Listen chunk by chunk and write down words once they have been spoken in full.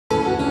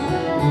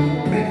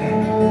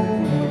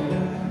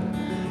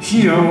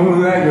She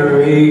don't like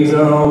her eggs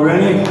all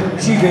runny.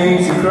 She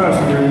thinks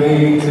crossing her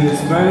legs is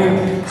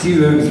funny. She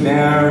looks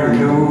down her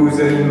nose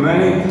at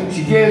money.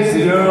 She gets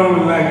it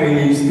on like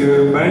a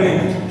Easter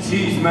bunny.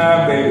 She's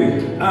my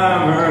baby,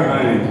 I'm her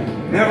honey.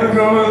 Never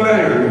gonna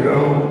let her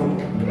go.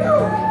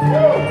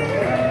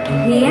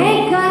 He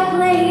ain't got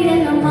laid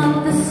in a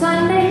month of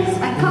Sundays.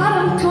 I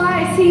caught him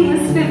twice, he was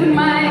spiffing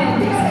my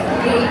Andes.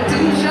 He ain't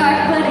too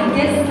sharp, but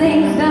he gets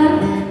things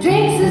done.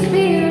 Drinks his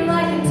beer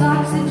like it's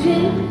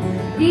oxygen.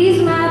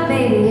 He's my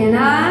baby and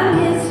I'm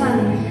his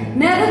honey.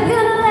 Never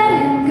gonna let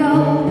him go.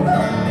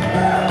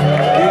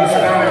 In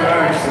spite of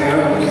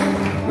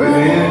ourselves, we'll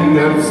end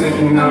up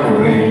sitting on a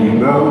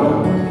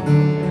rainbow.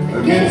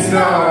 Against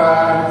all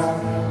odds,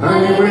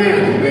 honey,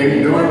 we're the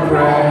big door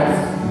prize.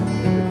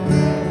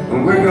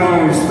 And we're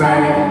gonna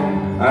spike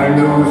our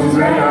noses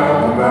right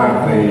off of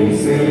our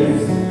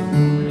faces.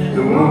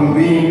 There won't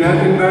be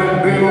nothing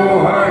but big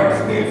old hearts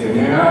dancing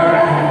in our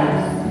eyes.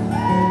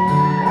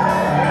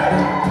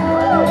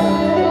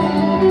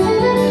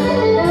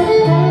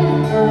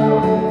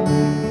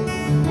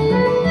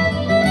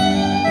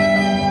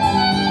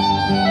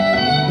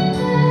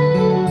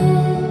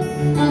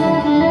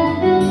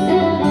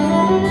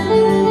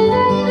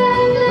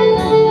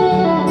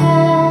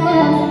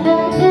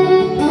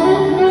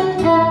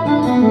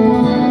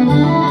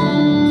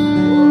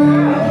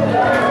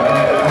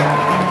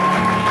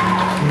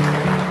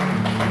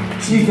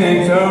 She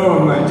thinks all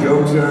of my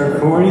jokes are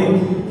corny.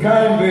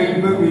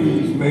 Convict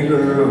movies make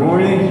her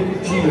horny.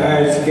 She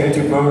likes to catch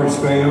up on her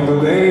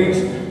scrambled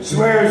eggs.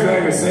 Swears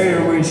like a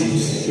sailor when she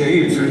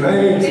shaves her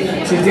legs.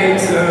 She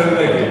takes a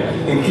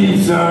licking and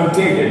keeps on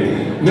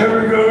ticking.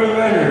 Never gonna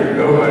let her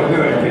go. I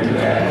knew I did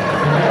that.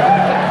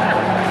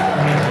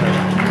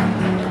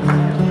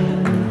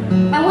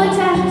 I once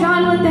asked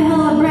John what the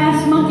hell a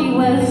brass monkey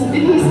was, and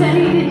he said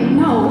he didn't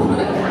know.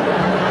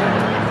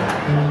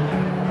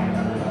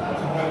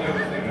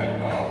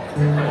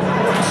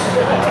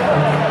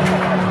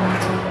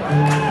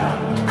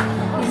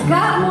 He's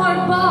got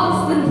more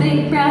balls than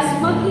big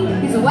brass monkey.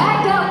 He's a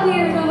whacked out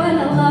weirdo and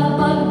a love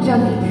bug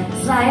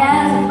junkie. Sly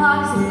as a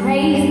fox and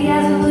crazy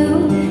as a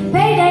loon.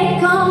 Payday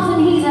comes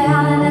and he's a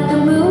howling at the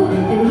moon.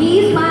 And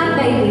he's my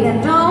baby, I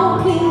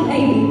don't mean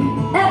maybe.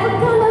 Never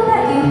gonna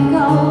let you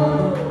go.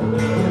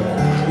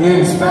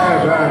 In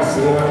spite of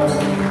ourselves,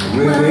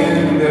 we'll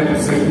end up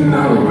sitting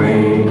on a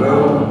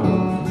rainbow.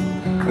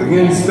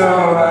 Against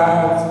all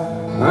odds,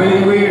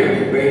 honey,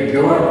 we're the big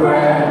door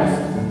prize.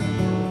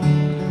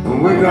 And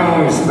we're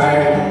gonna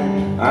spike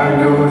our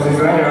noses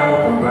right off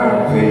of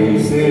our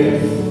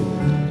faces.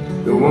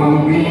 There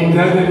won't be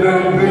nothing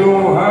but big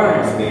old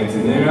hearts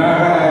dancing in our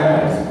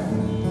eyes.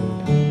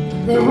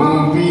 There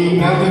won't be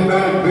nothing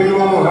but big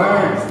old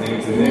hearts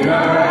dancing in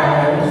our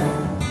eyes.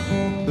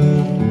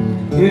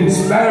 In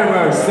spite of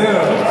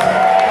ourselves,